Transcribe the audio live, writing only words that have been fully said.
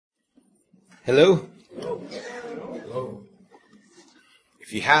Hello? Hello.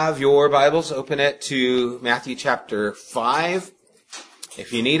 If you have your Bibles, open it to Matthew chapter 5.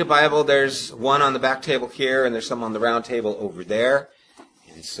 If you need a Bible, there's one on the back table here, and there's some on the round table over there.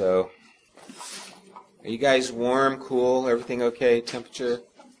 And so, are you guys warm, cool, everything okay, temperature?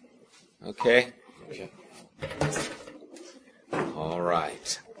 Okay? Okay. All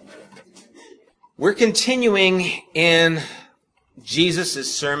right. We're continuing in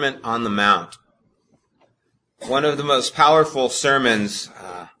Jesus' Sermon on the Mount. One of the most powerful sermons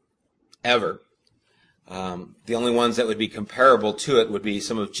ever. The only ones that would be comparable to it would be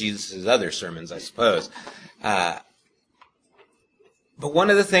some of Jesus' other sermons, I suppose. But one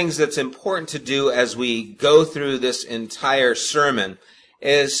of the things that's important to do as we go through this entire sermon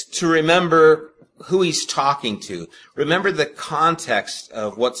is to remember who he's talking to. Remember the context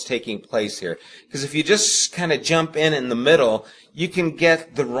of what's taking place here. Because if you just kind of jump in the middle, you can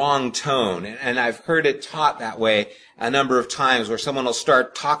get the wrong tone. And I've heard it taught that way a number of times, where someone will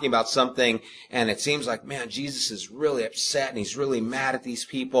start talking about something and it seems like, man, Jesus is really upset and he's really mad at these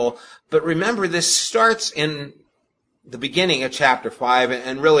people. But remember, this starts in the beginning of chapter 5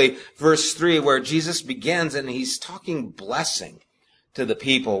 and really verse 3, where Jesus begins and he's talking blessing to the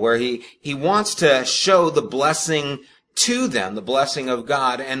people, where he wants to show the blessing to them, the blessing of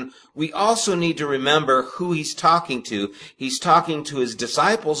God. And we also need to remember who he's talking to. He's talking to his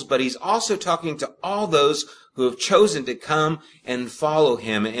disciples, but he's also talking to all those who have chosen to come and follow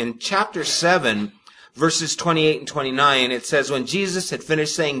him. In chapter 7, verses 28 and 29, it says, when Jesus had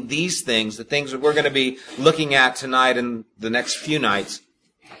finished saying these things, the things that we're going to be looking at tonight and the next few nights,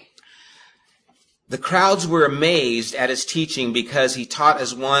 the crowds were amazed at his teaching, because he taught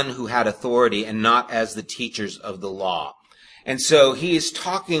as one who had authority and not as the teachers of the law. And so he is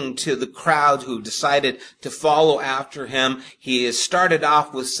talking to the crowd who decided to follow after him. He has started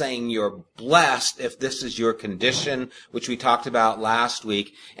off with saying, you're blessed if this is your condition, which we talked about last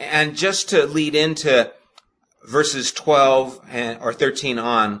week. And just to lead into verses 12 or 13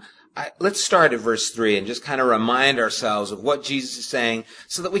 on, let's start at verse 3 and just kind of remind ourselves of what Jesus is saying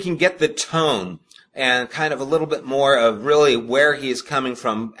so that we can get the tone and kind of a little bit more of really where he is coming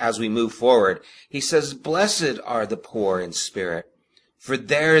from as we move forward. He says, blessed are the poor in spirit, for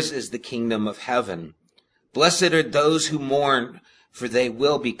theirs is the kingdom of heaven. Blessed are those who mourn, for they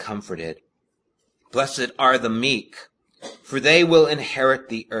will be comforted. Blessed are the meek, for they will inherit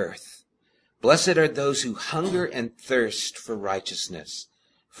the earth. Blessed are those who hunger and thirst for righteousness,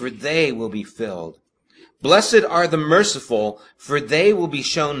 for they will be filled. Blessed are the merciful, for they will be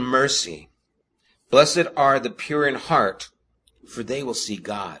shown mercy. Blessed are the pure in heart, for they will see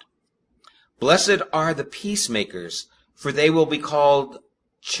God. Blessed are the peacemakers, for they will be called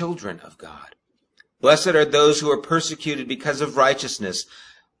children of God. Blessed are those who are persecuted because of righteousness,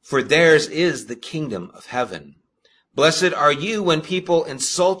 for theirs is the kingdom of heaven. Blessed are you when people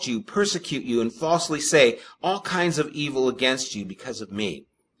insult you, persecute you, and falsely say all kinds of evil against you because of me.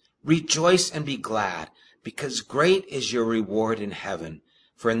 Rejoice and be glad, because great is your reward in heaven.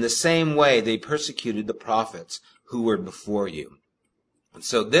 For in the same way they persecuted the prophets who were before you. And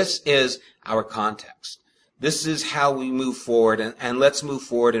so this is our context. This is how we move forward. And let's move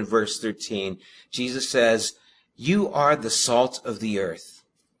forward in verse 13. Jesus says, you are the salt of the earth.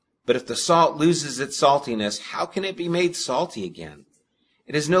 But if the salt loses its saltiness, how can it be made salty again?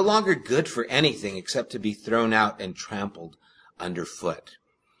 It is no longer good for anything except to be thrown out and trampled underfoot.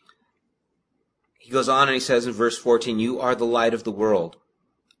 He goes on and he says in verse 14, you are the light of the world.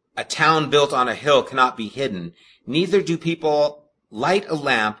 A town built on a hill cannot be hidden. Neither do people light a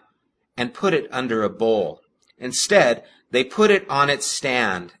lamp and put it under a bowl. Instead, they put it on its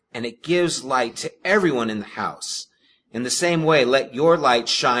stand, and it gives light to everyone in the house. In the same way, let your light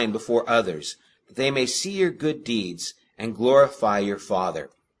shine before others, that they may see your good deeds and glorify your Father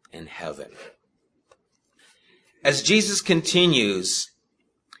in heaven. As Jesus continues,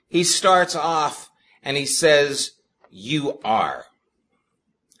 he starts off and he says, you are.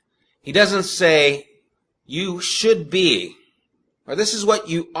 He doesn't say, you should be, or this is what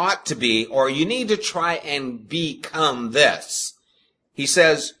you ought to be, or you need to try and become this. He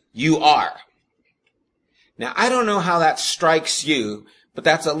says, you are. Now, I don't know how that strikes you, but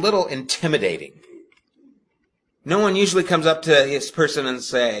that's a little intimidating. No one usually comes up to this person and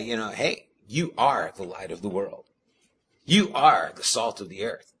say, hey, you are the light of the world. You are the salt of the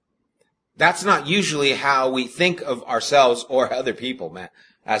earth. That's not usually how we think of ourselves or other people, man.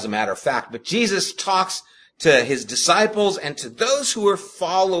 As a matter of fact. But Jesus talks to his disciples and to those who are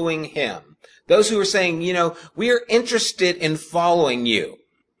following him. Those who are saying, we are interested in following you.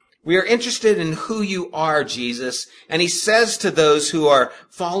 We are interested in who you are, Jesus. And he says to those who are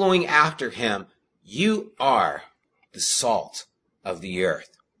following after him, you are the salt of the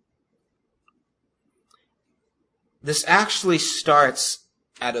earth. This actually starts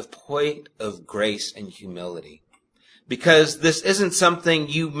at a point of grace and humility, because this isn't something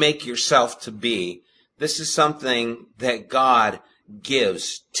you make yourself to be. This is something that God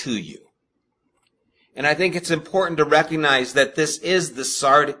gives to you. And I think it's important to recognize that this is the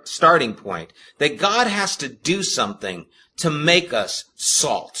starting point, that God has to do something to make us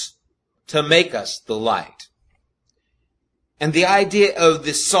salt, to make us the light. And the idea of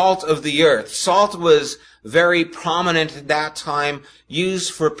the salt of the earth, salt was very prominent at that time,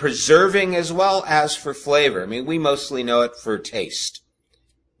 used for preserving as well as for flavor. I mean, we mostly know it for taste.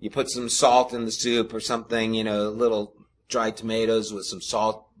 You put some salt in the soup or something, little dried tomatoes with some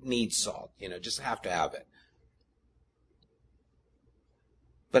salt, needs salt, just have to have it.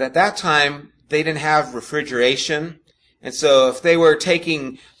 But at that time, they didn't have refrigeration. And so if they were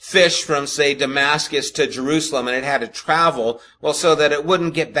taking fish from, say, Damascus to Jerusalem and it had to travel, well, so that it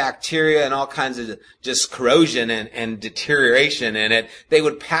wouldn't get bacteria and all kinds of just corrosion and deterioration in it, they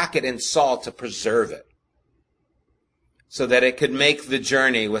would pack it in salt to preserve it so that it could make the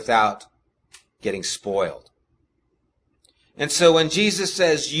journey without getting spoiled. And so when Jesus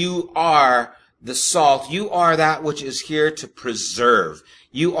says, you are the salt, you are that which is here to preserve.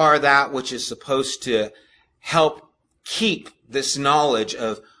 You are that which is supposed to help keep this knowledge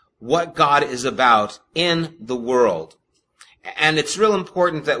of what God is about in the world. And it's real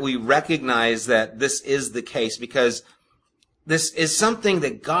important that we recognize that this is the case, because this is something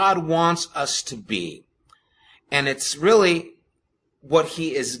that God wants us to be. And it's really what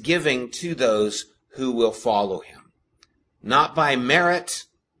he is giving to those who will follow him. Not by merit,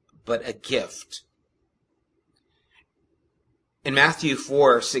 but a gift. In Matthew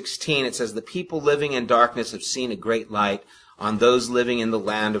 4:16, it says, the people living in darkness have seen a great light on those living in the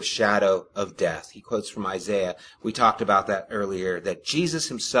land of shadow of death. He quotes from Isaiah. We talked about that earlier, that Jesus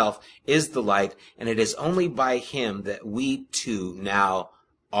himself is the light, and it is only by him that we too now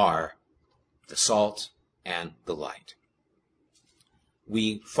are the salt and the light.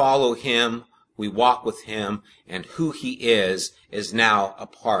 We follow him, we walk with him, and who he is now a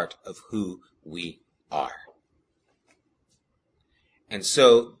part of who we are. And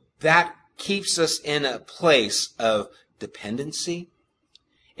so that keeps us in a place of dependency.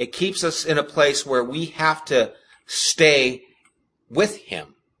 It keeps us in a place where we have to stay with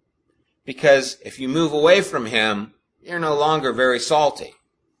him. Because if you move away from him, you're no longer very salty.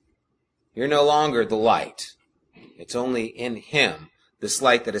 You're no longer the light. It's only in him, this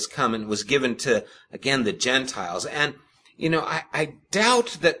light that has come and was given to, again, the Gentiles. And, I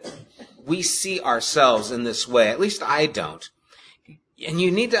doubt that we see ourselves in this way. At least I don't. And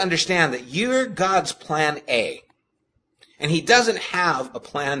you need to understand that you're God's plan A. And he doesn't have a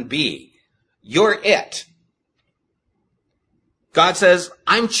plan B. You're it. God says,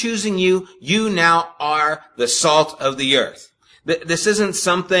 I'm choosing you. You now are the salt of the earth. This isn't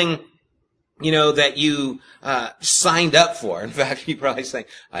something, that you signed up for. In fact, you're probably saying,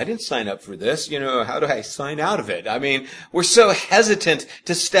 I didn't sign up for this. How do I sign out of it? I mean, we're so hesitant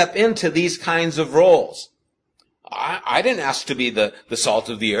to step into these kinds of roles. I didn't ask to be the salt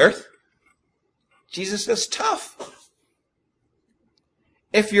of the earth. Jesus says, tough.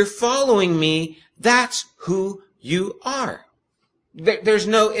 If you're following me, that's who you are. There's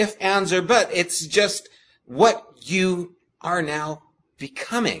no if, ands, or but. It's just what you are now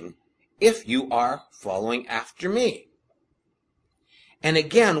becoming if you are following after me. And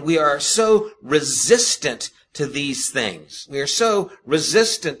again, we are so resistant to these things. We are so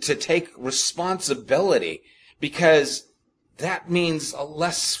resistant to take responsibility, because that means a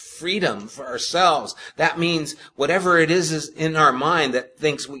less freedom for ourselves. That means whatever it is in our mind that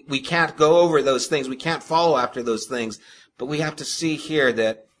thinks we can't go over those things, we can't follow after those things. But we have to see here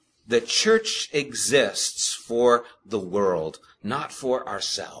that the church exists for the world, not for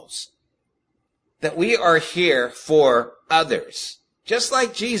ourselves. That we are here for others, just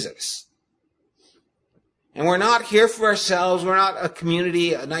like Jesus. And we're not here for ourselves. We're not a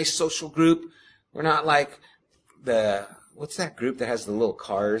community, a nice social group. We're not like what's that group that has the little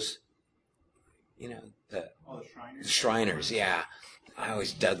cars? The Shriners. Shriners, yeah. I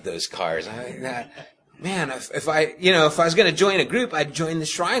always dug those cars. Man, if I was going to join a group, I'd join the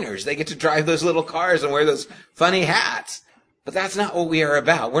Shriners. They get to drive those little cars and wear those funny hats. But that's not what we are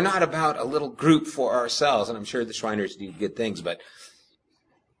about. We're not about a little group for ourselves. And I'm sure the Shriners do good things, but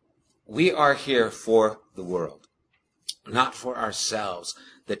we are here for the world, not for ourselves.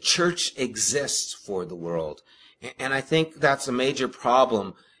 The church exists for the world. And I think that's a major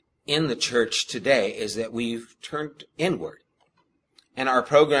problem in the church today is that we've turned inward. And our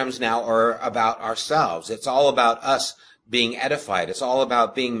programs now are about ourselves. It's all about us being edified. It's all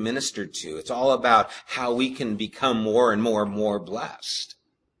about being ministered to. It's all about how we can become more and more and more blessed.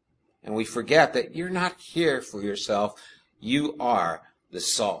 And we forget that you're not here for yourself. You are the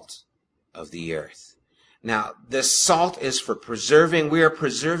salt of the earth. Now, this salt is for preserving. We are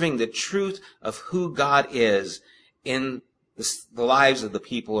preserving the truth of who God is in the lives of the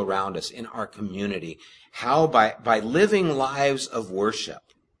people around us, in our community. How? By living lives of worship.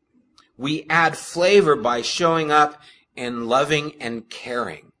 We add flavor by showing up and loving and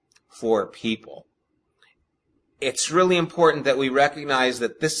caring for people. It's really important that we recognize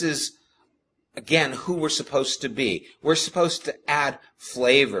that this is, again, who we're supposed to be. We're supposed to add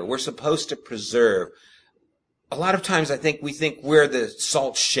flavor. We're supposed to preserve. A lot of times we think we're the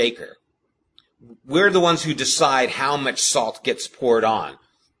salt shaker. We're the ones who decide how much salt gets poured on.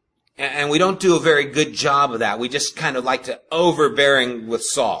 And we don't do a very good job of that. We just kind of like to overbearing with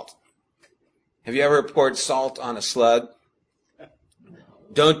salt. Have you ever poured salt on a slug?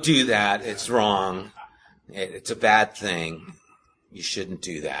 Don't do that. It's wrong. It's a bad thing. You shouldn't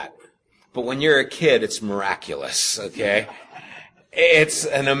do that. But when you're a kid, it's miraculous, okay? It's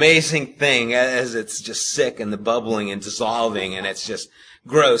an amazing thing as it's just sick and the bubbling and dissolving, and it's just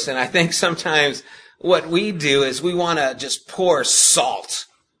gross. And I think sometimes what we do is we want to just pour salt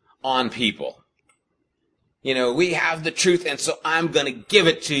on people. You know, we have the truth, and so I'm going to give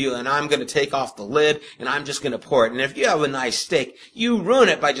it to you, and I'm going to take off the lid, and I'm just going to pour it. And if you have a nice steak, you ruin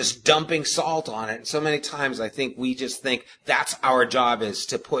it by just dumping salt on it. And so many times I think we just think that's our job, is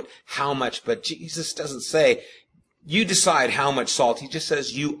to put how much. But Jesus doesn't say, you decide how much salt. He just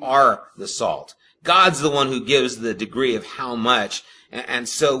says you are the salt. God's the one who gives the degree of how much. And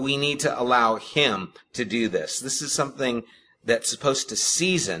so we need to allow him to do this. This is something that's supposed to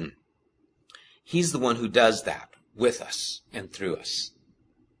season. He's the one who does that with us and through us.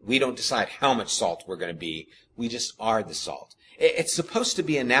 We don't decide how much salt we're going to be. We just are the salt. It's supposed to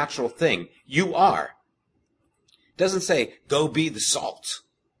be a natural thing. You are. It doesn't say, go be the salt.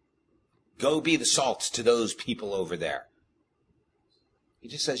 Go be the salt to those people over there. He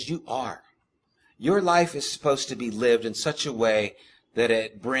just says, you are. Your life is supposed to be lived in such a way that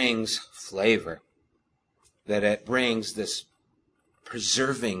it brings flavor, that it brings this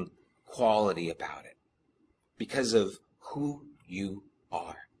preserving quality about it because of who you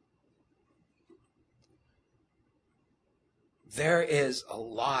are. There is a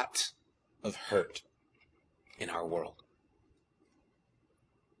lot of hurt in our world.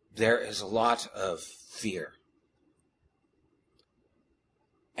 There is a lot of fear.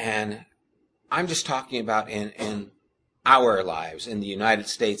 And I'm just talking about in our lives, in the United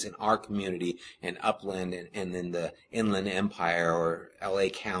States, in our community, in Upland, and in the Inland Empire or LA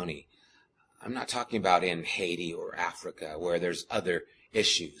County. I'm not talking about in Haiti or Africa where there's other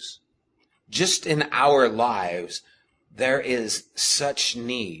issues. Just in our lives, there is such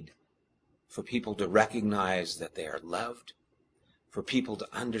need for people to recognize that they are loved, for people to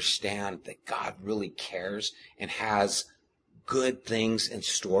understand that God really cares and has good things in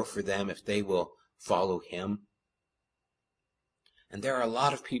store for them if they will follow him. And there are a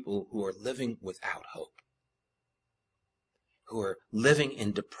lot of people who are living without hope, who are living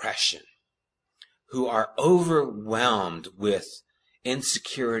in depression, who are overwhelmed with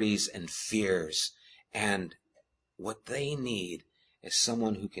insecurities and fears. And what they need is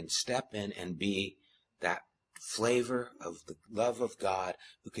someone who can step in and be that flavor of the love of God,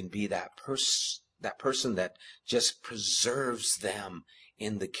 who can be that person that just preserves them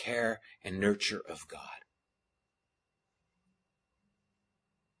in the care and nurture of God.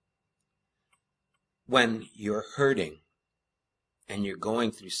 When you're hurting and you're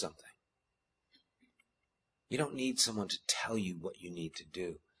going through something, you don't need someone to tell you what you need to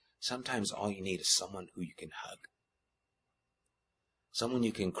do. Sometimes all you need is someone who you can hug. Someone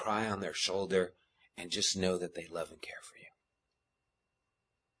you can cry on their shoulder and just know that they love and care for you.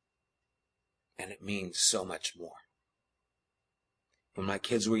 And it means so much more. When my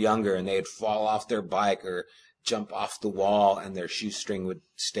kids were younger and they'd fall off their bike or jump off the wall and their shoestring would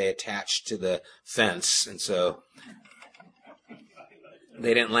stay attached to the fence, and so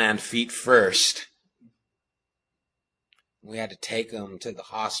they didn't land feet first. We had to take them to the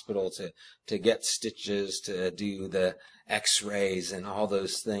hospital to get stitches, to do the x-rays and all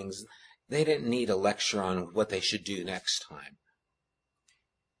those things. They didn't need a lecture on what they should do next time.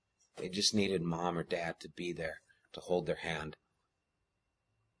 They just needed mom or dad to be there to hold their hand.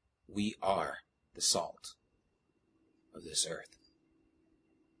 We are the salt of this earth.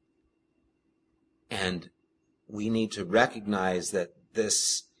 And we need to recognize that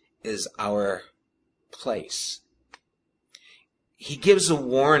this is our place. He gives a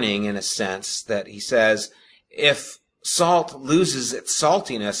warning in a sense that he says, if salt loses its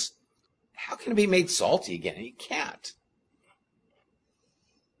saltiness, how can it be made salty again? You can't.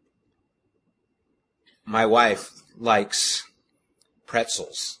 My wife likes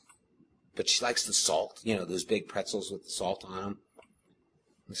pretzels, but she likes the salt. You know, those big pretzels with the salt on them.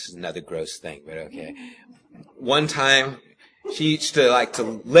 This is another gross thing, but okay. One time, she used to like to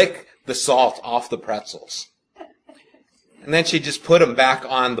lick the salt off the pretzels. And then she'd just put them back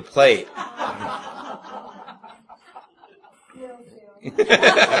on the plate. That's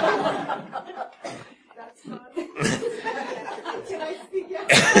not. Can I speak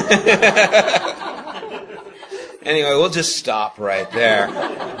out? Anyway, we'll just stop right there.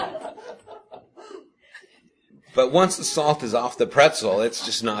 But once the salt is off the pretzel, it's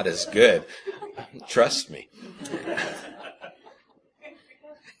just not as good. Trust me.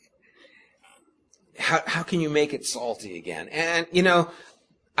 How can you make it salty again? And, you know,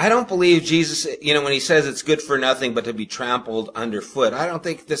 I don't believe Jesus, you know, when he says it's good for nothing but to be trampled underfoot, I don't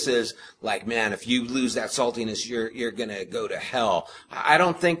think this is like, man, if you lose that saltiness, you're going to go to hell. I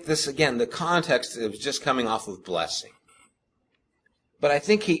don't think this, again, the context is just coming off of blessing. But I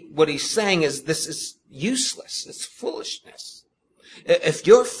think what he's saying is this is useless. It's foolishness. If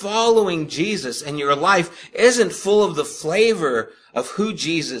you're following Jesus and your life isn't full of the flavor of who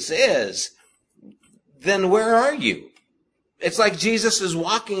Jesus is, then where are you? It's like Jesus is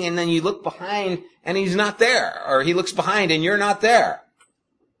walking and then you look behind and he's not there. Or he looks behind and you're not there.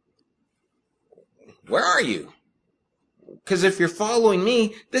 Where are you? Because if you're following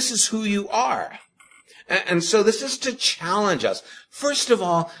me, this is who you are. And so this is to challenge us. First of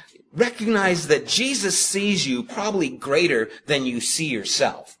all, recognize that Jesus sees you probably greater than you see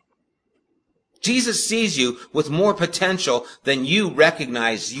yourself. Jesus sees you with more potential than you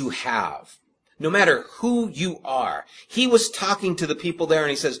recognize you have. No matter who you are. He was talking to the people there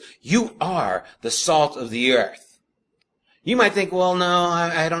and he says, you are the salt of the earth. You might think, well, no,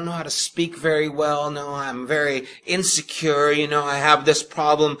 I don't know how to speak very well. No, I'm very insecure. You know, I have this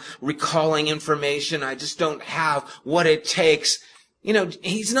problem recalling information. I just don't have what it takes. You know,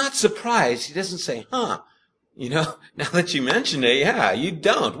 he's not surprised. He doesn't say, you know, now that you mentioned it, yeah, you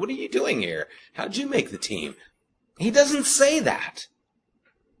don't. What are you doing here? How'd you make the team? He doesn't say that.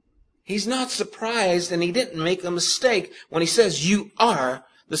 He's not surprised, and he didn't make a mistake when he says, you are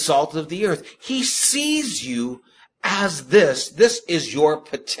the salt of the earth. He sees you as this. This is your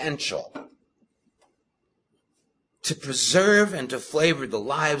potential to preserve and to flavor the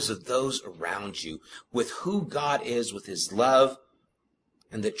lives of those around you with who God is, with his love,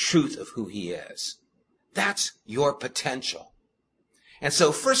 and the truth of who he is. That's your potential. And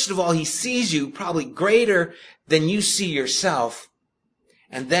so, first of all, he sees you probably greater than you see yourself.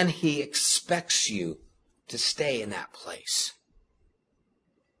 And then he expects you to stay in that place.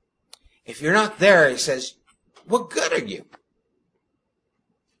 If you're not there, he says, what good are you?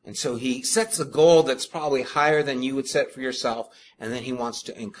 And so he sets a goal that's probably higher than you would set for yourself. And then he wants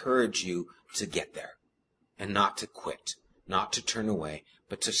to encourage you to get there. And not to quit. Not to turn away.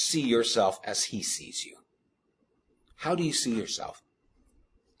 But to see yourself as he sees you. How do you see yourself?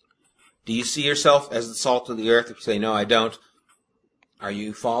 Do you see yourself as the salt of the earth? If you say, no, I don't. Are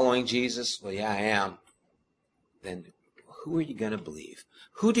you following Jesus? Well, yeah, I am. Then who are you going to believe?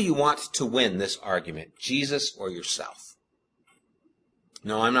 Who do you want to win this argument? Jesus or yourself?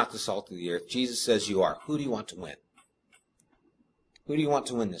 No, I'm not the salt of the earth. Jesus says you are. Who do you want to win? Who do you want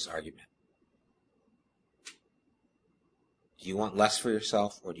to win this argument? Do you want less for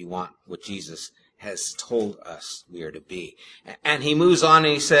yourself, or do you want what Jesus has told us we are to be? And he moves on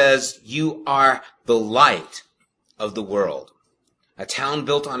and he says, you are the light of the world. A town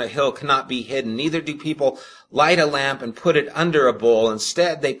built on a hill cannot be hidden. Neither do people light a lamp and put it under a bowl.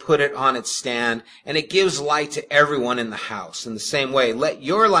 Instead, they put it on its stand, and it gives light to everyone in the house. In the same way, let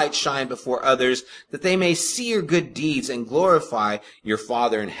your light shine before others, that they may see your good deeds and glorify your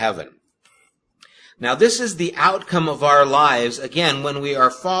Father in heaven. Now, this is the outcome of our lives, again, when we are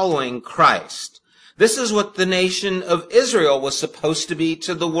following Christ. This is what the nation of Israel was supposed to be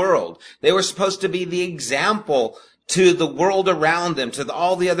to the world. They were supposed to be the example to the world around them, to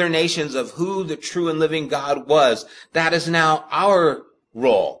all the other nations of who the true and living God was. That is now our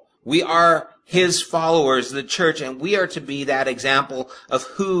role. We are his followers, the church, and we are to be that example of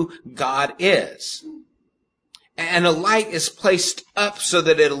who God is. And a light is placed up so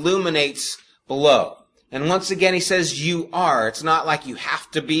that it illuminates below. And once again, he says, you are. It's not like you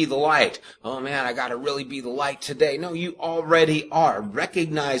have to be the light. Oh man, I gotta really be the light today. No, you already are.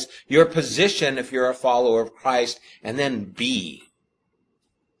 Recognize your position if you're a follower of Christ, and then be.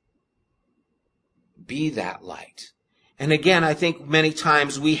 be that light. And again, I think many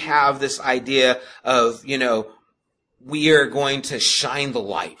times we have this idea of, we are going to shine the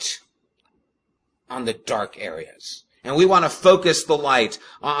light on the dark areas. And we want to focus the light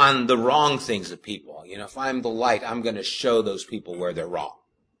on the wrong things of people. If I'm the light, I'm going to show those people where they're wrong.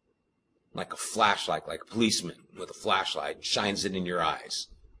 Like a flashlight, like a policeman with a flashlight shines it in your eyes.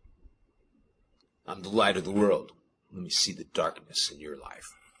 I'm the light of the world. Let me see the darkness in your life.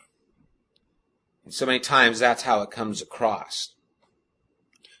 And so many times that's how it comes across.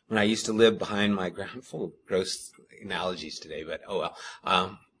 When I used to live behind my I'm full of gross analogies today, but oh well.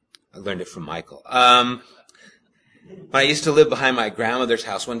 I learned it from Michael. When I used to live behind my grandmother's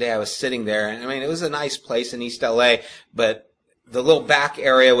house, one day I was sitting there, and it was a nice place in East LA, but the little back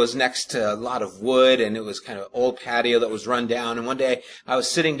area was next to a lot of wood, and it was kind of old patio that was run down. And one day I was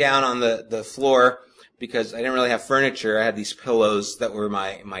sitting down on the floor because I didn't really have furniture. I had these pillows that were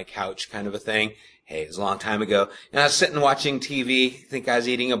my couch kind of a thing. Hey, it was a long time ago. And I was sitting watching TV. I think I was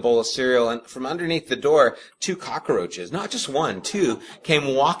eating a bowl of cereal, and from underneath the door, 2 cockroaches, not just 1, 2,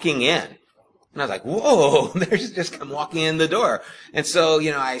 came walking in. And I was like, whoa, they're just come walking in the door. And so,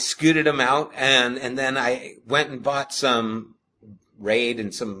 I scooted them out, and then I went and bought some Raid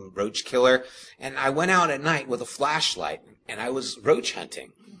and some roach killer. And I went out at night with a flashlight, and I was roach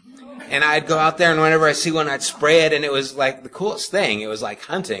hunting. And I'd go out there, and whenever I see one, I'd spray it, and it was like the coolest thing. It was like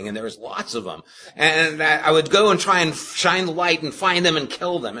hunting, and there was lots of them. And I would go and try and shine the light and find them and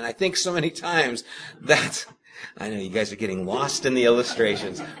kill them. And I think so many times I know you guys are getting lost in the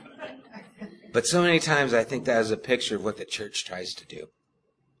illustrations. But so many times I think that is a picture of what the church tries to do.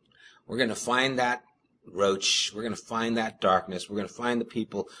 We're going to find that roach. We're going to find that darkness. We're going to find the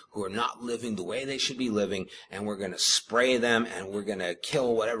people who are not living the way they should be living, and we're going to spray them, and we're going to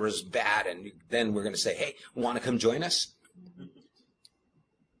kill whatever's bad, and then we're going to say, hey, want to come join us?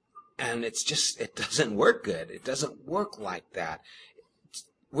 And it doesn't work good. It doesn't work like that.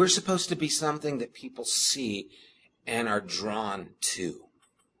 We're supposed to be something that people see and are drawn to.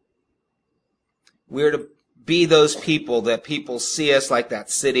 We're to be those people that people see us like that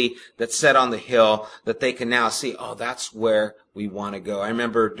city that's set on the hill, that they can now see, oh, that's where we want to go. I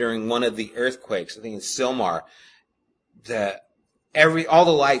remember during one of the earthquakes, I think in Sylmar, all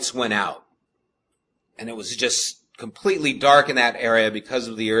the lights went out. And it was just completely dark in that area because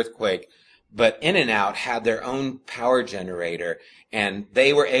of the earthquake. But In-N-Out had their own power generator, and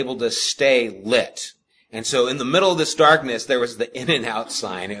they were able to stay lit. And so in the middle of this darkness, there was the In-N-Out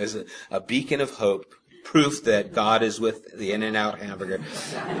sign. It was a beacon of hope, proof that God is with the In-N-Out hamburger.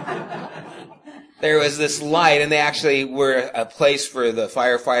 There was this light, and they actually were a place for the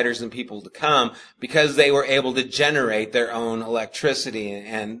firefighters and people to come because they were able to generate their own electricity.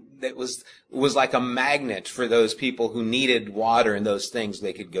 And it was like a magnet for those people who needed water and those things.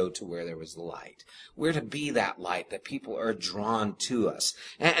 They could go to where there was the light. We're to be that light, that people are drawn to us.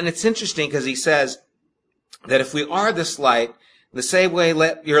 And it's interesting because he says that if we are this light, the same way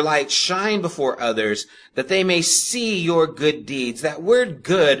let your light shine before others, that they may see your good deeds. That word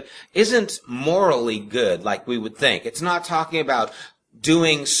good isn't morally good like we would think. It's not talking about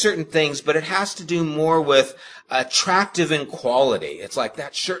doing certain things, but it has to do more with attractive in quality. It's like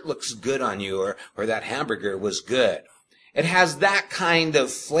that shirt looks good on you, or that hamburger was good. It has that kind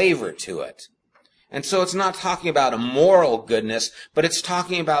of flavor to it. And so it's not talking about a moral goodness, but it's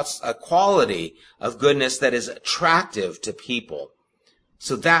talking about a quality of goodness that is attractive to people.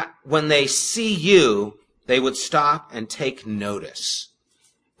 So that when they see you, they would stop and take notice,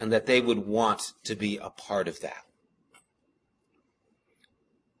 and that they would want to be a part of that.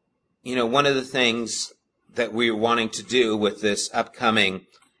 One of the things that we're wanting to do with this upcoming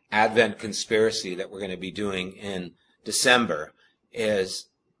Advent conspiracy that we're going to be doing in December is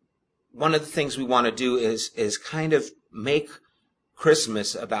one of the things we want to do is kind of make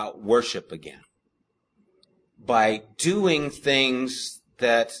Christmas about worship again by doing things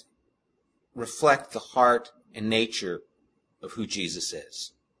that reflect the heart and nature of who Jesus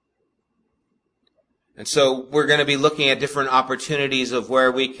is. And so we're going to be looking at different opportunities of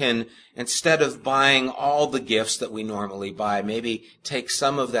where we can, instead of buying all the gifts that we normally buy, maybe take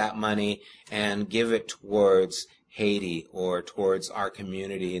some of that money and give it towards Haiti, or towards our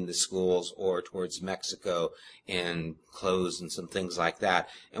community in the schools, or towards Mexico and clothes and some things like that.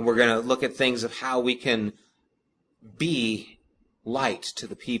 And we're going to look at things of how we can be light to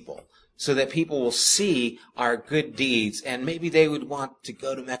the people so that people will see our good deeds, and maybe they would want to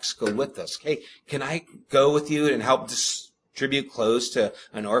go to Mexico with us. Hey, can I go with you and help distribute clothes to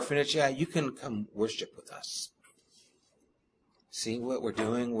an orphanage? Yeah, you can come worship with us. See what we're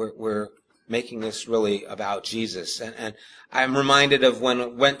doing? We're making this really about Jesus. And I'm reminded of when I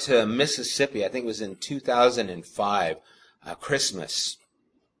went to Mississippi, I think it was in 2005, Christmas.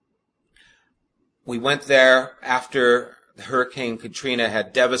 We went there after Hurricane Katrina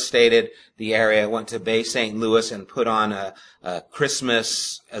had devastated the area. Went to Bay St. Louis and put on a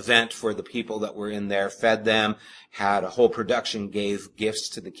Christmas event for the people that were in there, fed them, had a whole production, gave gifts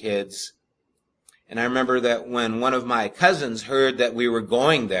to the kids. And I remember that when one of my cousins heard that we were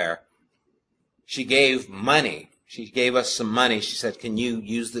going there, she gave money. She gave us some money. She said, "Can you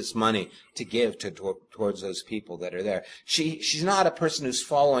use this money to give towards those people that are there?" She's not a person who's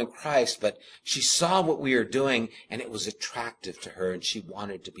following Christ, but she saw what we were doing, and it was attractive to her, and she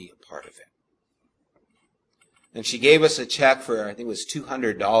wanted to be a part of it. And she gave us a check for, I think it was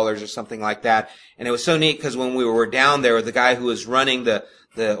 $200 or something like that. And it was so neat because when we were down there with the guy who was running the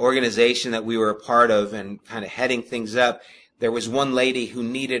organization that we were a part of and kind of heading things up, there was one lady who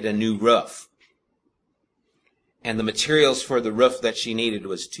needed a new roof. And the materials for the roof that she needed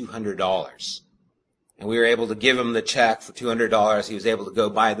was $200. And we were able to give him the check for $200. He was able to go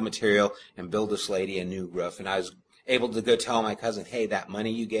buy the material and build this lady a new roof. And I was able to go tell my cousin, "Hey, that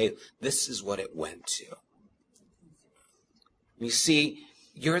money you gave, this is what it went to." You see,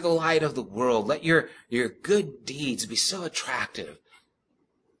 you're the light of the world. Let your good deeds be so attractive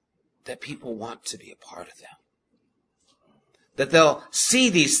that people want to be a part of them. That they'll see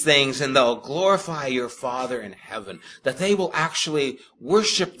these things and they'll glorify your Father in heaven. That they will actually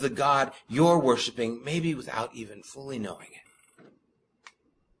worship the God you're worshiping, maybe without even fully knowing it.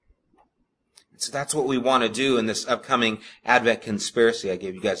 And so that's what we want to do in this upcoming Advent conspiracy. I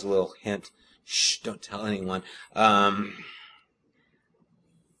gave you guys a little hint. Shh, don't tell anyone. But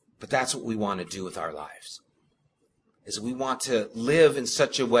that's what we want to do with our lives. Is we want to live in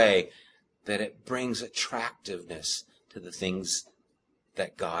such a way that it brings attractiveness to the things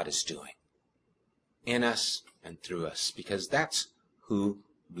that God is doing in us and through us, because that's who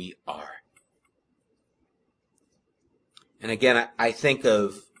we are. And again, I think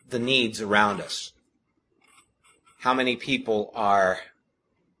of the needs around us. How many people are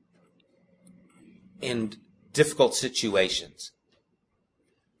in difficult situations,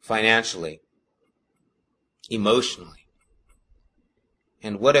 financially, emotionally?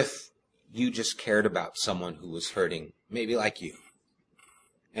 And what if you just cared about someone who was hurting, maybe like you,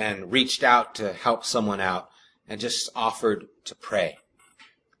 and reached out to help someone out and just offered to pray?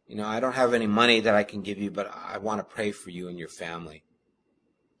 You know, I don't have any money that I can give you, but I want to pray for you and your family.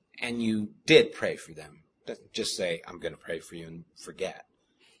 And you did pray for them. Don't just say, "I'm going to pray for you," and forget.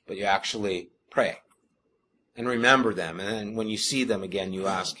 But you actually pray and remember them. And then when you see them again, you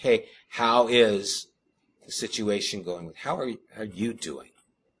ask, "Hey, how is the situation going? How are you doing?"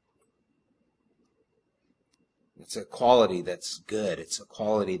 It's a quality that's good. It's a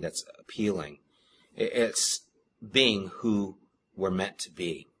quality that's appealing. It's being who we're meant to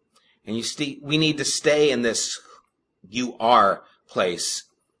be. And you see, we need to stay in this "you are" place.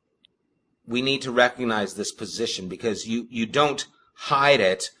 We need to recognize this position, because you don't hide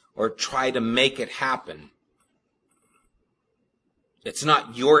it or try to make it happen. It's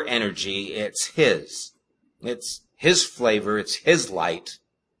not your energy, it's His. It's His flavor, it's His light.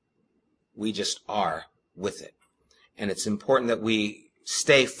 We just are with it. And it's important that we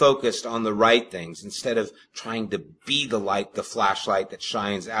stay focused on the right things instead of trying to be the light, the flashlight that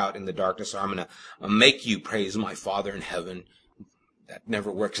shines out in the darkness. I'm going to make you praise my Father in heaven. That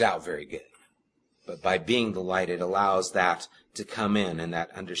never works out very good. But by being the light, it allows that to come in, and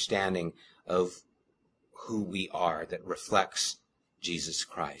that understanding of who we are that reflects Jesus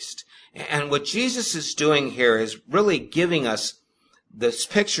Christ. And what Jesus is doing here is really giving us this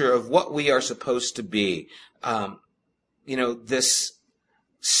picture of what we are supposed to be. This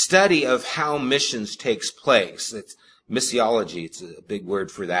study of how missions takes place. It's missiology. It's a big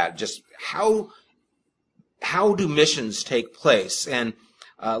word for that. Just how do missions take place? And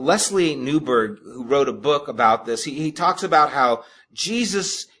Leslie Newberg, who wrote a book about this, he talks about how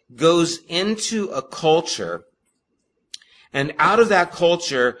Jesus goes into a culture, and out of that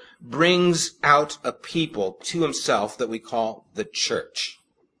culture brings out a people to himself that we call the church.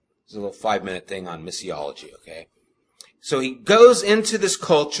 It's a little 5-minute thing on missiology, okay? So he goes into this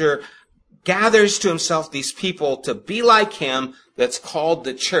culture, gathers to himself these people to be like him, that's called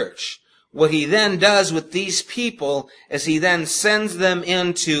the church. What he then does with these people is he then sends them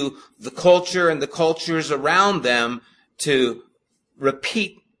into the culture and the cultures around them to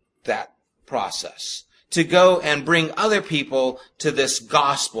repeat that process, to go and bring other people to this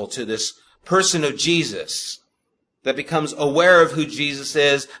gospel, to this person of Jesus that becomes aware of who Jesus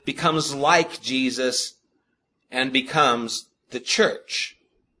is, becomes like Jesus, and becomes the church.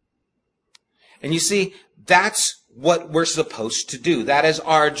 And you see, that's what we're supposed to do. That is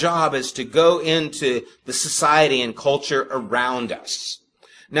our job, is to go into the society and culture around us.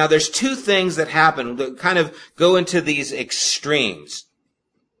 Now, there's two things that happen that kind of go into these extremes.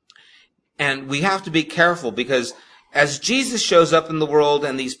 And we have to be careful, because as Jesus shows up in the world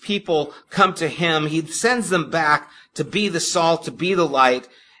and these people come to him, he sends them back to be the salt, to be the light.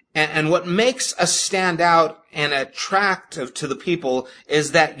 And what makes us stand out and attractive to the people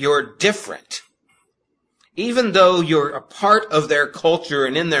is that you're different. Even though you're a part of their culture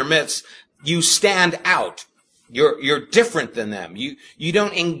and in their midst, you stand out. You're different than them. You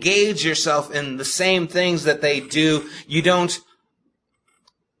don't engage yourself in the same things that they do. You don't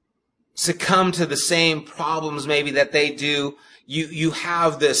succumb to the same problems maybe that they do. You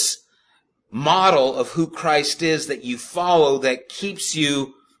have this model of who Christ is that you follow that keeps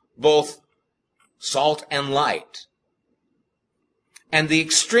you both salt and light. And the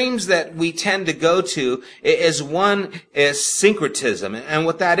extremes that we tend to go to is one is syncretism. And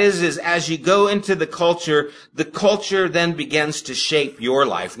what that is as you go into the culture then begins to shape your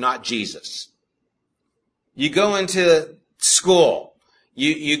life, not Jesus. You go into school.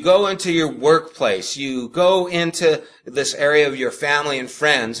 You go into your workplace. You go into this area of your family and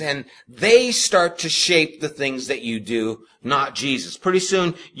friends, and they start to shape the things that you do, not Jesus. Pretty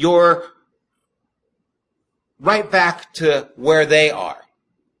soon, you're right back to where they are.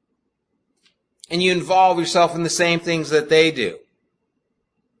 And you involve yourself in the same things that they do.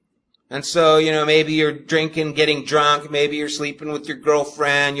 And so, maybe you're drinking, getting drunk, maybe you're sleeping with your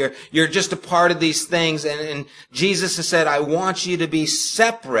girlfriend, you're just a part of these things, and Jesus has said, I want you to be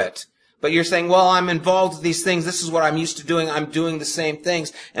separate. But you're saying, well, I'm involved with these things, this is what I'm used to doing, I'm doing the same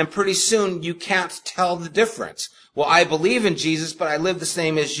things, and pretty soon you can't tell the difference. Well, I believe in Jesus, but I live the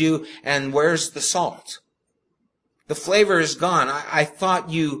same as you, and where's the salt? The flavor is gone. I thought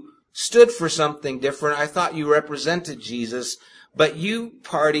you stood for something different. I thought you represented Jesus, but you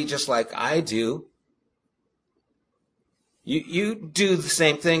party just like I do. You do the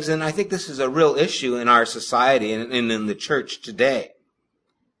same things, and I think this is a real issue in our society and in the church today.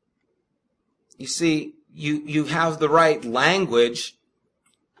 You see, you have the right language.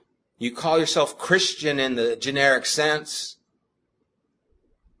 You call yourself Christian in the generic sense.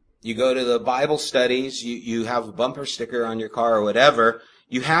 You go to the Bible studies, you have a bumper sticker on your car or whatever.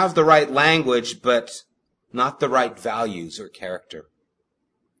 You have the right language, but not the right values or character.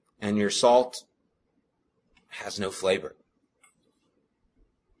 And your salt has no flavor.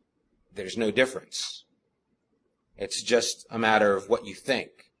 There's no difference. It's just a matter of what you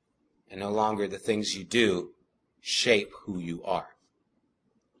think, and no longer the things you do shape who you are.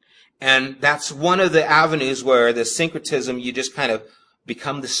 And that's one of the avenues where the syncretism, you just kind of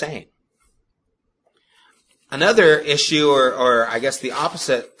become the same. Another issue, or I guess the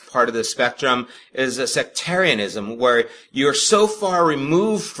opposite part of the spectrum, is a sectarianism, where you're so far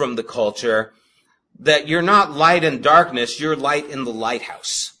removed from the culture that you're not light in darkness, you're light in the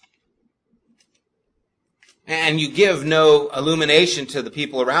lighthouse. And you give no illumination to the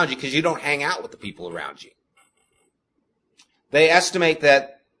people around you because you don't hang out with the people around you. They estimate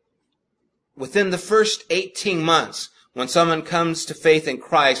that within the first 18 months, when someone comes to faith in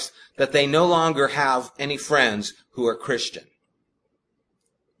Christ, that they no longer have any friends who are Christian.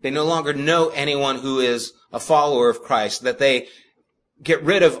 They no longer know anyone who is a follower of Christ, that they get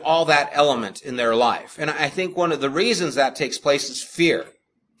rid of all that element in their life. And I think one of the reasons that takes place is fear.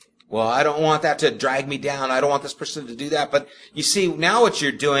 Well, I don't want that to drag me down. I don't want this person to do that. But you see, now what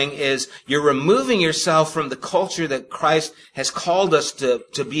you're doing is you're removing yourself from the culture that Christ has called us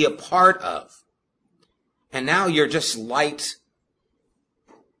to be a part of. And now you're just light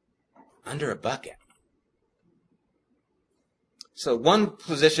under a bucket. So one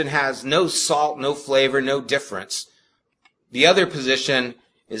position has no salt, no flavor, no difference. The other position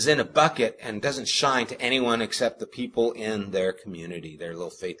is in a bucket and doesn't shine to anyone except the people in their community, their little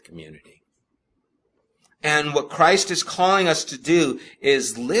faith community. And what Christ is calling us to do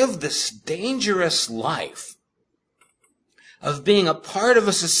is live this dangerous life of being a part of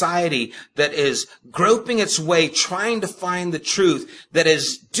a society that is groping its way, trying to find the truth, that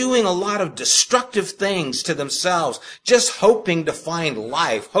is doing a lot of destructive things to themselves, just hoping to find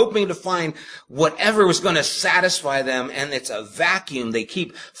life, hoping to find whatever was going to satisfy them, and it's a vacuum. They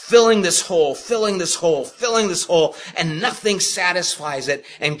keep filling this hole, filling this hole, filling this hole, and nothing satisfies it.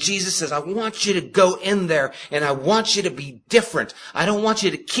 And Jesus says, I want you to go in there, and I want you to be different. I don't want you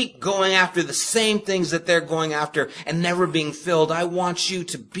to keep going after the same things that they're going after and never being filled. I want you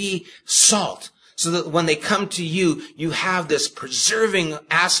to be salt So that when they come to you, you have this preserving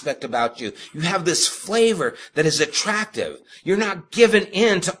aspect about you. You have this flavor that is attractive. You're not given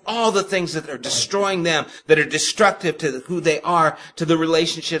in to all the things that are destroying them, that are destructive to who they are, to the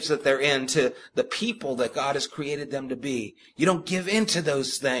relationships that they're in, to the people that God has created them to be. You don't give in to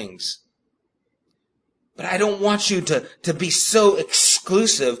those things. But I don't want you to be so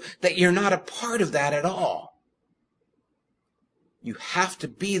exclusive that you're not a part of that at all. You have to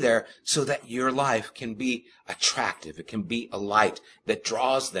be there so that your life can be attractive. It can be a light that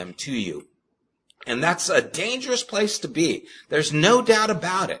draws them to you. And that's a dangerous place to be. There's no doubt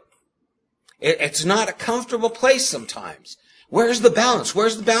about it. It's not a comfortable place sometimes. Where's the balance?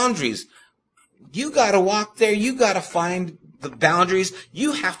 Where's the boundaries? You got to walk there. You got to find the boundaries.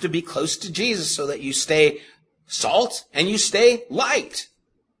 You have to be close to Jesus so that you stay salt and you stay light.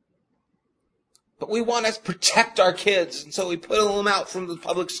 But we want to protect our kids, and so we put them out from the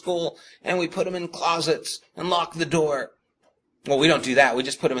public school, and we put them in closets and lock the door. Well, we don't do that. We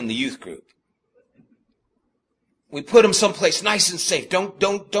just put them in the youth group. We put them someplace nice and safe.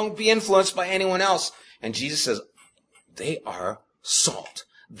 Don't be influenced by anyone else. And Jesus says, they are salt.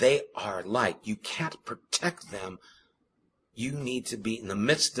 They are light. You can't protect them. You need to be in the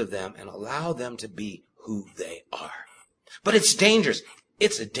midst of them and allow them to be who they are. But it's dangerous.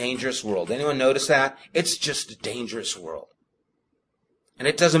 It's a dangerous world. Anyone notice that? It's just a dangerous world. And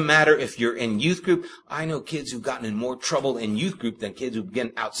it doesn't matter if you're in youth group. I know kids who've gotten in more trouble in youth group than kids who've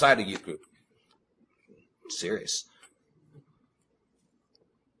been outside of youth group. Serious.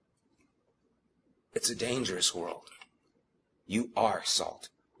 It's a dangerous world. You are salt.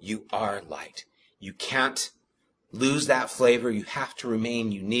 You are light. You can't lose that flavor. You have to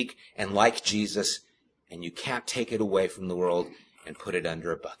remain unique and like Jesus, and you can't take it away from the world and put it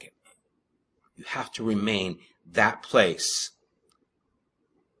under a bucket. You have to remain that place.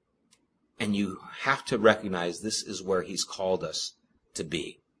 And you have to recognize this is where He's called us to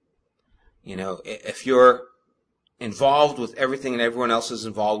be. You know, if you're involved with everything and everyone else is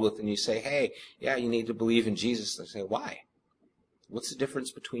involved with, and you say, hey, yeah, you need to believe in Jesus. They say, why? What's the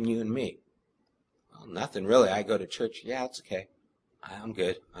difference between you and me? Well, nothing really. I go to church. Yeah, it's okay. I'm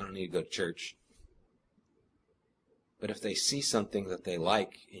good. I don't need to go to church. But if they see something that they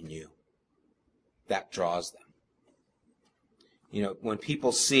like in you, that draws them. You know, when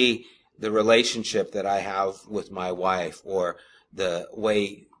people see the relationship that I have with my wife, or the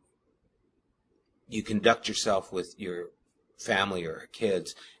way you conduct yourself with your family or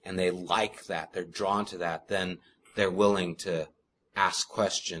kids, and they like that, they're drawn to that, then they're willing to ask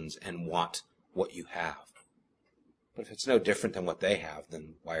questions and want what you have. But if it's no different than what they have,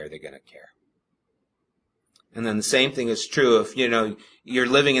 then why are they going to care? And then the same thing is true if, you know, you're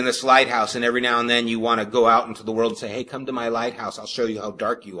living in this lighthouse and every now and then you want to go out into the world and say, hey, come to my lighthouse. I'll show you how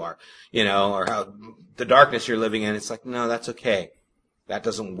dark you are, you know, or how the darkness you're living in. It's like, no, that's okay. That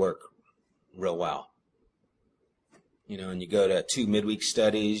doesn't work real well. You know, and you go to 2 midweek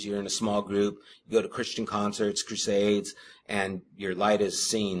studies, you're in a small group, you go to Christian concerts, crusades, and your light is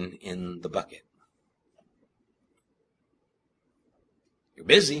seen in the bucket. You're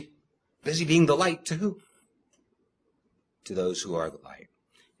busy being the light to who? To those who are the light.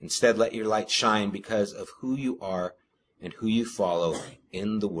 Instead, let your light shine because of who you are and who you follow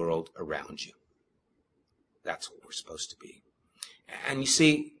in the world around you. That's what we're supposed to be. And you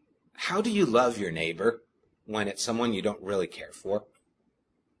see, how do you love your neighbor when it's someone you don't really care for?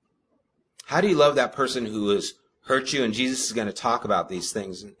 How do you love that person who has hurt you? And Jesus is going to talk about these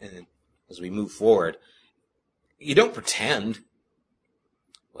things as we move forward. You don't pretend.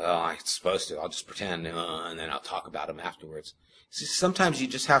 Well, I'm supposed to. I'll just pretend, and then I'll talk about them afterwards. See, sometimes you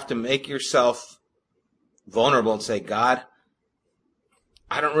just have to make yourself vulnerable and say, God,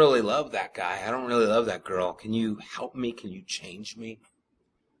 I don't really love that guy. I don't really love that girl. Can you help me? Can you change me?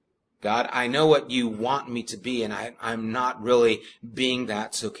 God, I know what you want me to be, and I'm not really being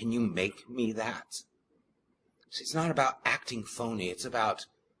that, so can you make me that? See, it's not about acting phony. It's about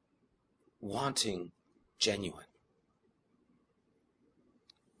wanting genuine.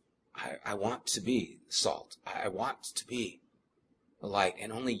 I want to be salt. I want to be the light,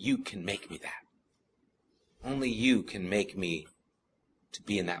 and only you can make me that. Only you can make me to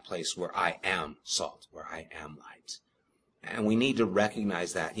be in that place where I am salt, where I am light. And we need to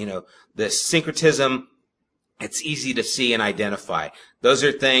recognize that. You know, the syncretism, it's easy to see and identify. Those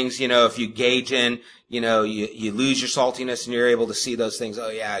are things, you know, if you gauge in, you know, you lose your saltiness and you're able to see those things. Oh,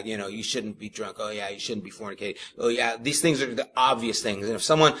 yeah, you know, you shouldn't be drunk. Oh, yeah, you shouldn't be fornicating. Oh, yeah, these things are the obvious things. And if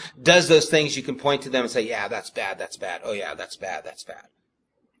someone does those things, you can point to them and say, yeah, that's bad, that's bad. Oh, yeah, that's bad, that's bad.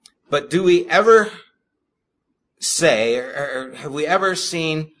 But do we ever say, or have we ever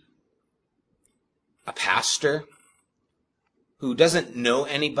seen a pastor who doesn't know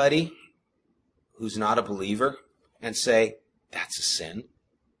anybody who's not a believer and say, that's a sin?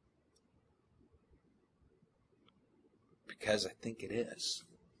 Because I think it is.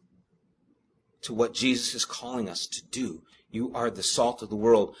 To what Jesus is calling us to do. You are the salt of the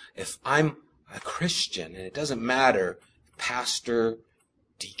world. If I'm a Christian, and it doesn't matter, pastor,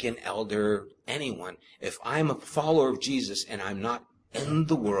 deacon, elder, anyone, if I'm a follower of Jesus and I'm not in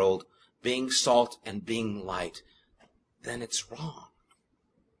the world being salt and being light, then it's wrong.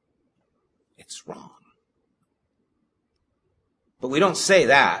 It's wrong. But we don't say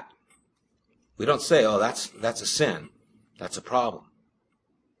that. We don't say, oh, that's a sin. That's a problem.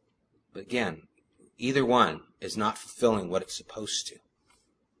 But again, either one is not fulfilling what it's supposed to.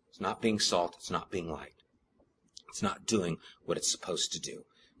 It's not being salt. It's not being light. It's not doing what it's supposed to do.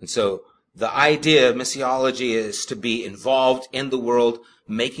 And so the idea of missiology is to be involved in the world,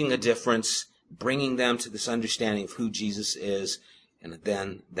 making a difference, bringing them to this understanding of who Jesus is, and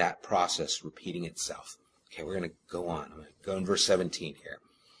then that process repeating itself. Okay, we're going to go on. I'm going to go in verse 17 here.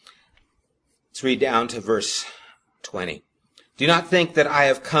 Let's read down to verse 20. Do not think that I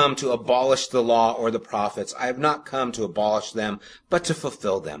have come to abolish the law or the prophets. I have not come to abolish them, but to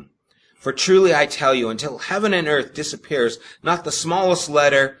fulfill them. For truly I tell you, until heaven and earth disappears, not the smallest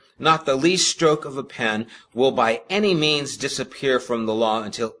letter, not the least stroke of a pen will by any means disappear from the law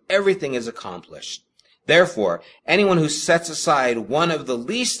until everything is accomplished. Therefore, anyone who sets aside one of the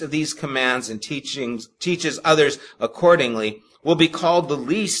least of these commands and teaches others accordingly will be called the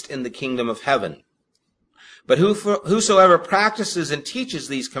least in the kingdom of heaven. But whosoever practices and teaches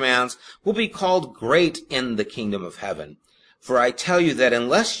these commands will be called great in the kingdom of heaven. For I tell you that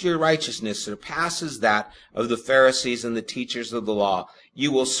unless your righteousness surpasses that of the Pharisees and the teachers of the law,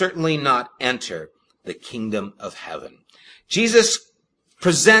 you will certainly not enter the kingdom of heaven. Jesus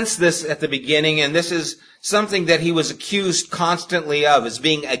presents this at the beginning, and this is something that he was accused constantly of, as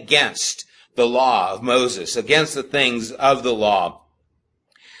being against the law of Moses, against the things of the law.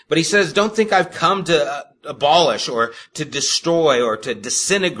 But he says, don't think I've come to abolish or to destroy or to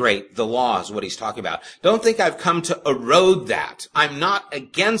disintegrate the law is what he's talking about. Don't think I've come to erode that. I'm not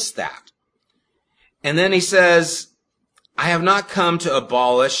against that. And then he says, I have not come to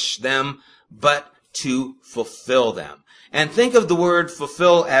abolish them, but to fulfill them. And think of the word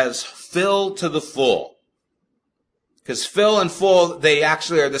fulfill as fill to the full. Because fill and full, they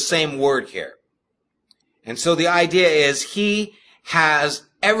actually are the same word here. And so the idea is he has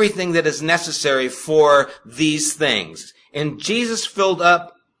everything that is necessary for these things. And Jesus filled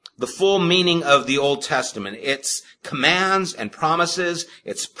up the full meaning of the Old Testament. Its commands and promises,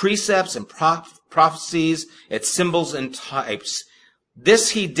 its precepts and prophecies, its symbols and types. This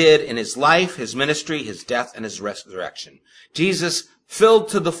he did in his life, his ministry, his death, and his resurrection. Jesus filled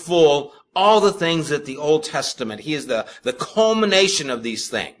to the full all the things that the Old Testament, he is the culmination of these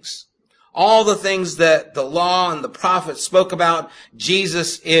things. All the things that the law and the prophets spoke about,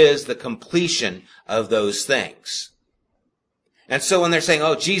 Jesus is the completion of those things. And so when they're saying,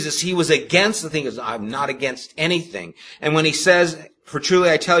 oh, Jesus, he was against the things, I'm not against anything. And when he says, for truly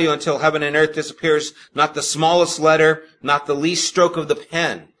I tell you, until heaven and earth disappears, not the smallest letter, not the least stroke of the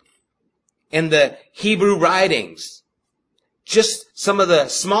pen. In the Hebrew writings, just some of the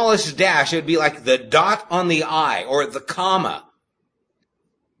smallest dash, it would be like the dot on the I or the comma.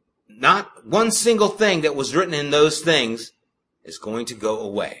 Not one single thing that was written in those things is going to go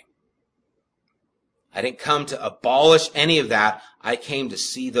away. I didn't come to abolish any of that. I came to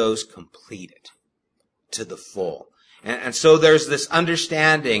see those completed to the full. And so there's this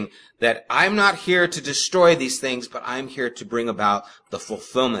understanding that I'm not here to destroy these things, but I'm here to bring about the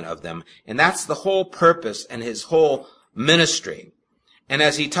fulfillment of them. And that's the whole purpose and his whole ministry. And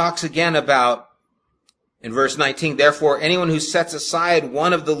as he talks again about in verse 19, therefore, anyone who sets aside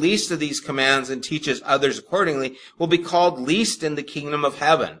one of the least of these commands and teaches others accordingly will be called least in the kingdom of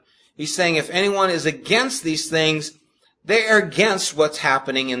heaven. He's saying if anyone is against these things, they are against what's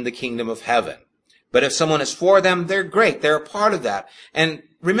happening in the kingdom of heaven. But if someone is for them, they're great. They're a part of that. And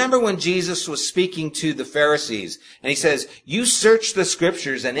remember when Jesus was speaking to the Pharisees, and he says, you search the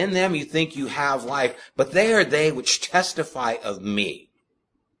scriptures, and in them you think you have life, but they are they which testify of me.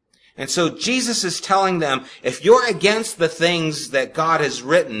 And so Jesus is telling them, if you're against the things that God has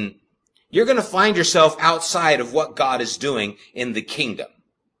written, you're going to find yourself outside of what God is doing in the kingdom.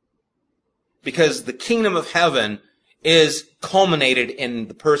 Because the kingdom of heaven is culminated in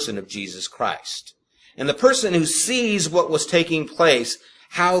the person of Jesus Christ. And the person who sees what was taking place,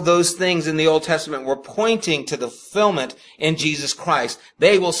 how those things in the Old Testament were pointing to the fulfillment in Jesus Christ,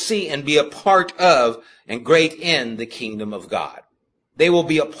 they will see and be a part of and great in the kingdom of God. They will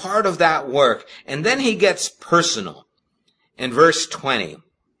be a part of that work. And then he gets personal in verse 20.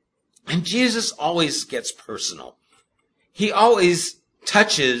 And Jesus always gets personal. He always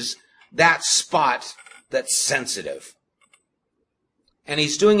touches that spot that's sensitive. And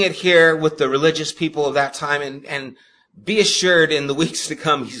he's doing it here with the religious people of that time. And be assured in the weeks to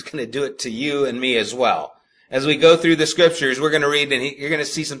come, he's going to do it to you and me as well. As we go through the scriptures, we're going to read and you're going to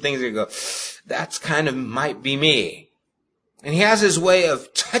see some things that you go, that's kind of might be me. And he has his way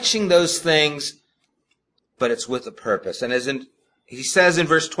of touching those things, but it's with a purpose. And he says in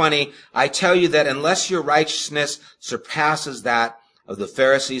verse 20, I tell you that unless your righteousness surpasses that of the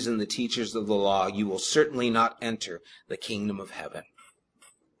Pharisees and the teachers of the law, you will certainly not enter the kingdom of heaven.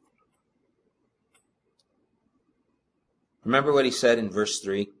 Remember what he said in verse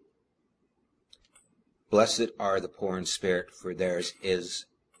 3? Blessed are the poor in spirit, for theirs is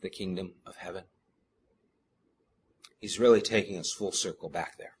the kingdom of heaven. He's really taking us full circle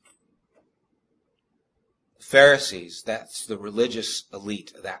back there. The Pharisees, that's the religious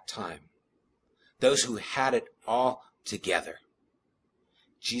elite of that time. Those who had it all together.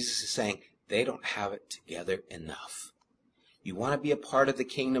 Jesus is saying they don't have it together enough. You want to be a part of the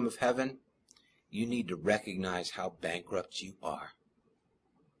kingdom of heaven? You need to recognize how bankrupt you are.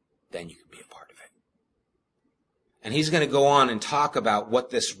 Then you can be a part of it. And he's going to go on and talk about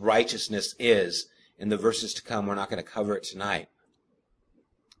what this righteousness is in the verses to come. We're not going to cover it tonight.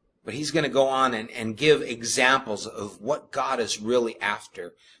 But he's going to go on and give examples of what God is really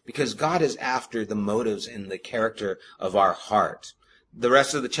after. Because God is after the motives and the character of our heart. The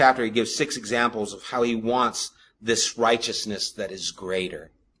rest of the chapter, he gives 6 examples of how he wants this righteousness that is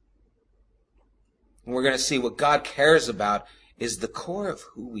greater. And we're going to see what God cares about is the core of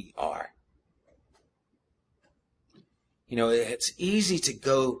who we are. You know, it's easy to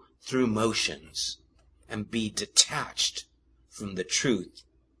go through motions and be detached from the truth.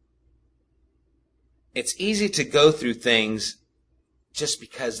 It's easy to go through things just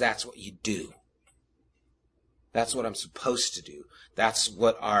because that's what you do. That's what I'm supposed to do. That's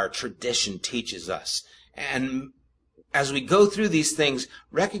what our tradition teaches us. And as we go through these things,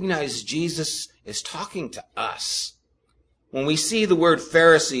 recognize Jesus is talking to us. When we see the word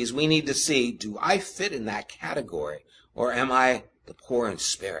Pharisees, we need to see, do I fit in that category? Or am I the poor in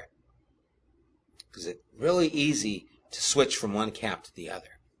spirit? Because it's really easy to switch from one camp to the other.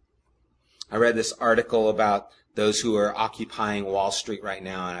 I read this article about those who are occupying Wall Street right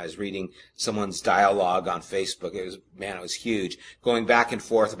now, and I was reading someone's dialogue on Facebook. It was huge, going back and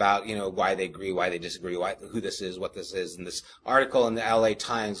forth about, why they agree, why they disagree, who this is, what this is. And this article in the LA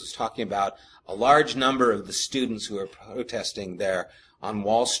Times was talking about a large number of the students who are protesting there on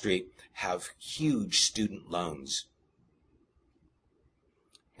Wall Street have huge student loans.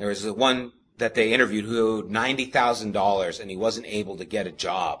 There was one that they interviewed who owed $90,000 and he wasn't able to get a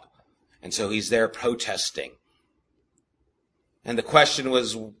job. And so he's there protesting. And the question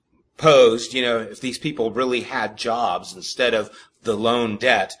was posed, if these people really had jobs instead of the loan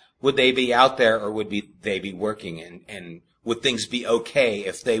debt, would they be out there or would they be working? And would things be okay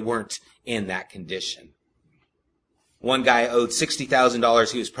if they weren't in that condition? One guy owed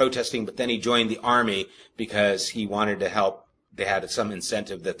 $60,000. He was protesting, but then he joined the army because he wanted to help. They had some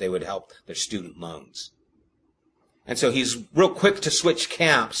incentive that they would help their student loans. And so he's real quick to switch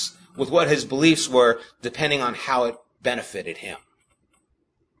camps with what his beliefs were, depending on how it benefited him.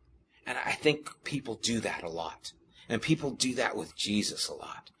 And I think people do that a lot. And people do that with Jesus a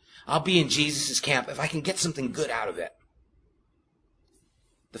lot. I'll be in Jesus' camp if I can get something good out of it.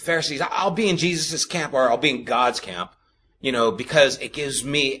 The Pharisees, I'll be in Jesus' camp or I'll be in God's camp, because it gives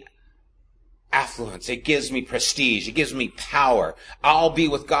me affluence. It gives me prestige. It gives me power. I'll be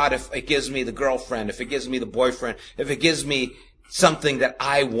with God if it gives me the girlfriend, if it gives me the boyfriend, if it gives me something that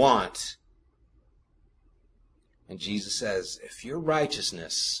I want. And Jesus says, if your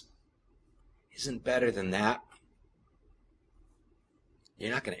righteousness isn't better than that,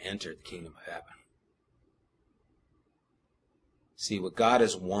 you're not going to enter the kingdom of heaven. See, what God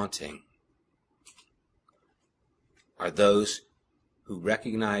is wanting are those who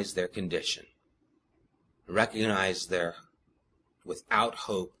recognize their condition, recognize they're without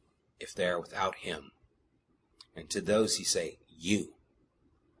hope if they're without Him. And to those He say,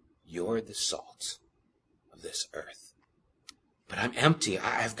 you're the salt of this earth. But I'm empty.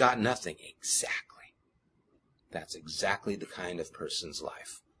 I've got nothing. Exactly. That's exactly the kind of person's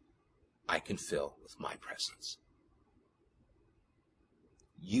life I can fill with my presence.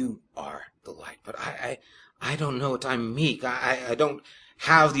 You are the light. But I don't know it. I'm meek. I don't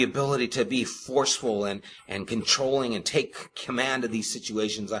have the ability to be forceful and controlling and take command of these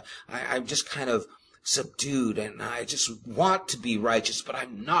situations. I'm just kind of subdued, and I just want to be righteous, but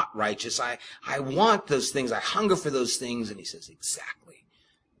I'm not righteous. I want those things. I hunger for those things. And he says, exactly.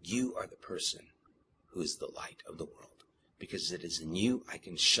 You are the person who is the light of the world, because it is in you I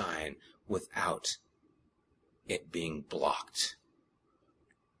can shine without it being blocked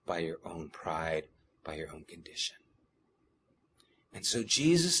by your own pride, by your own condition. And so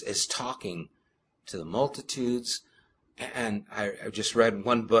Jesus is talking to the multitudes. And I just read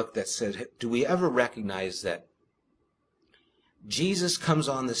one book that said, do we ever recognize that Jesus comes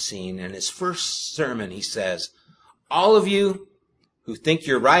on the scene, and his first sermon, he says, all of you who think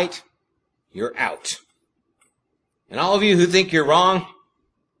you're right, you're out. And all of you who think you're wrong,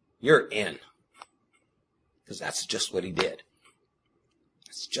 you're in. Because that's just what he did.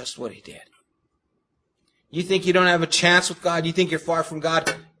 That's just what he did. You think you don't have a chance with God? You think you're far from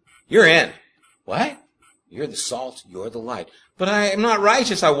God? You're in. What? You're the salt, you're the light. But I am not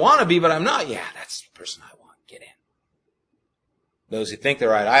righteous. I want to be, but I'm not. Yeah, that's the person I want. Get in. Those who think they're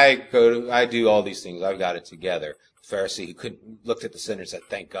right, I do all these things. I've got it together. The Pharisee who looked at the sinner and said,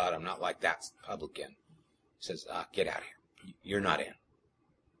 thank God I'm not like that publican. He says, get out of here. You're not in.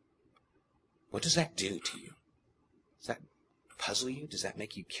 What does that do to you? Does that puzzle you? Does that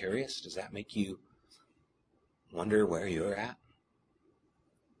make you curious? Does that make you wonder where you're at?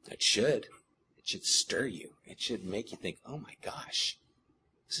 It should. It should stir you. It should make you think, oh my gosh,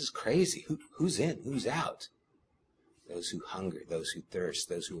 this is crazy. Who's in? Who's out? Those who hunger, those who thirst,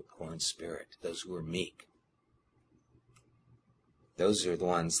 those who are poor in spirit, those who are meek. Those are the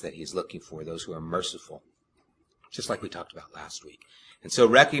ones that he's looking for, those who are merciful, just like we talked about last week. And so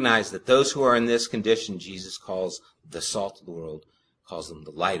recognize that those who are in this condition, Jesus calls the salt of the world, calls them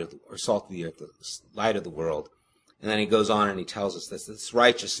the light of or salt of the earth, the light of the world. And then he goes on and he tells us that this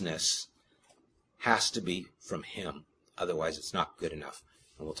righteousness has to be from him. Otherwise, it's not good enough.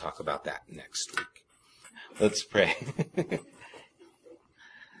 And we'll talk about that next week. Let's pray.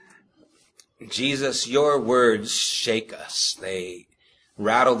 Jesus, your words shake us. They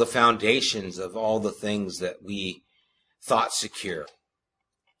rattle the foundations of all the things that we thought secure.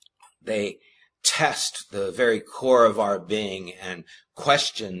 They test the very core of our being and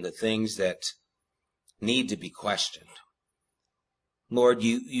question the things that need to be questioned. Lord,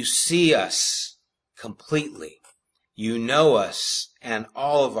 you see us completely. You know us and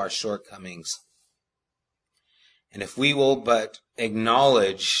all of our shortcomings. And if we will but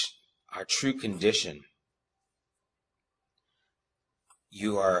acknowledge our true condition,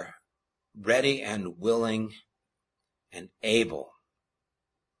 you are ready and willing and able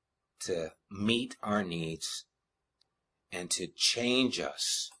to meet our needs and to change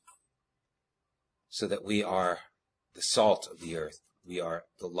us so that we are the salt of the earth. We are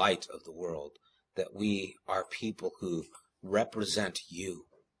the light of the world. That we are people who represent you.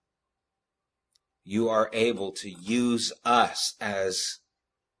 You are able to use us, as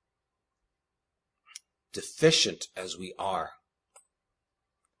deficient as we are,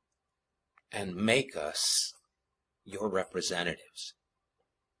 and make us your representatives.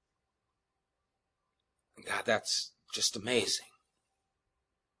 God, that's just amazing.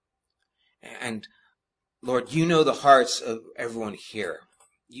 And Lord, you know the hearts of everyone here.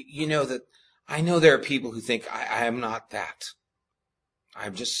 You know that I know there are people who think I am not that.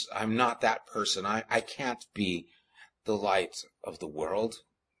 I'm not that person. I can't be the light of the world.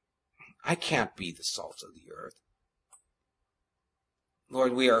 I can't be the salt of the earth.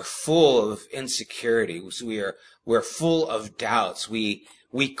 Lord, we are full of insecurity. We're full of doubts. We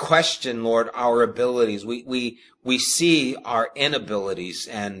question, Lord, our abilities. We see our inabilities,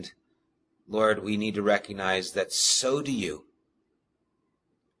 and Lord, we need to recognize that so do you.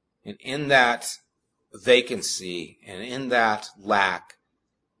 And in that vacancy and in that lack,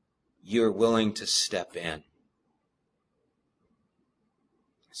 you're willing to step in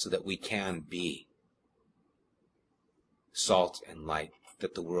so that we can be salt and light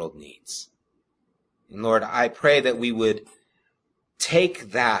that the world needs. And Lord, I pray that we would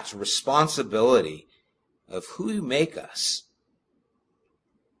take that responsibility of who you make us,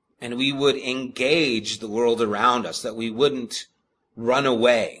 and we would engage the world around us, that we wouldn't run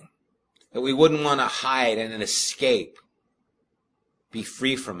away, that we wouldn't want to hide and escape, be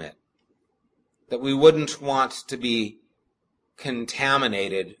free from it, that we wouldn't want to be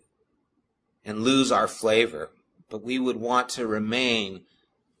contaminated and lose our flavor, but we would want to remain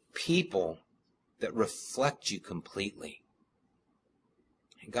people that reflect you completely.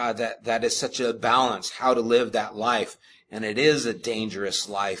 And God, that is such a balance, how to live that life. And it is a dangerous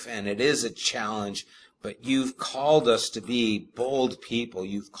life, and it is a challenge, but you've called us to be bold people.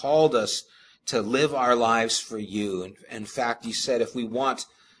 You've called us to live our lives for you. And in fact, you said if we want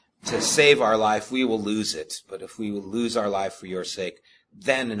to save our life, we will lose it. But if we will lose our life for your sake,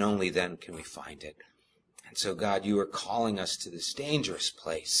 then and only then can we find it. And so, God, you are calling us to this dangerous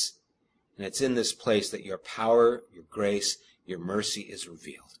place. And it's in this place that your power, your grace, your mercy is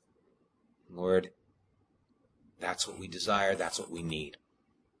revealed. Lord, that's what we desire. That's what we need.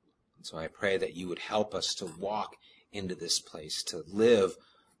 And so I pray that you would help us to walk into this place, to live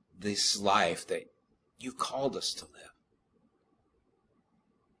this life that you called us to live,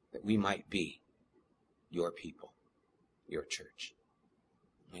 that we might be your people, your church.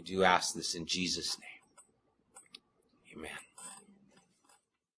 I do ask this in Jesus' name.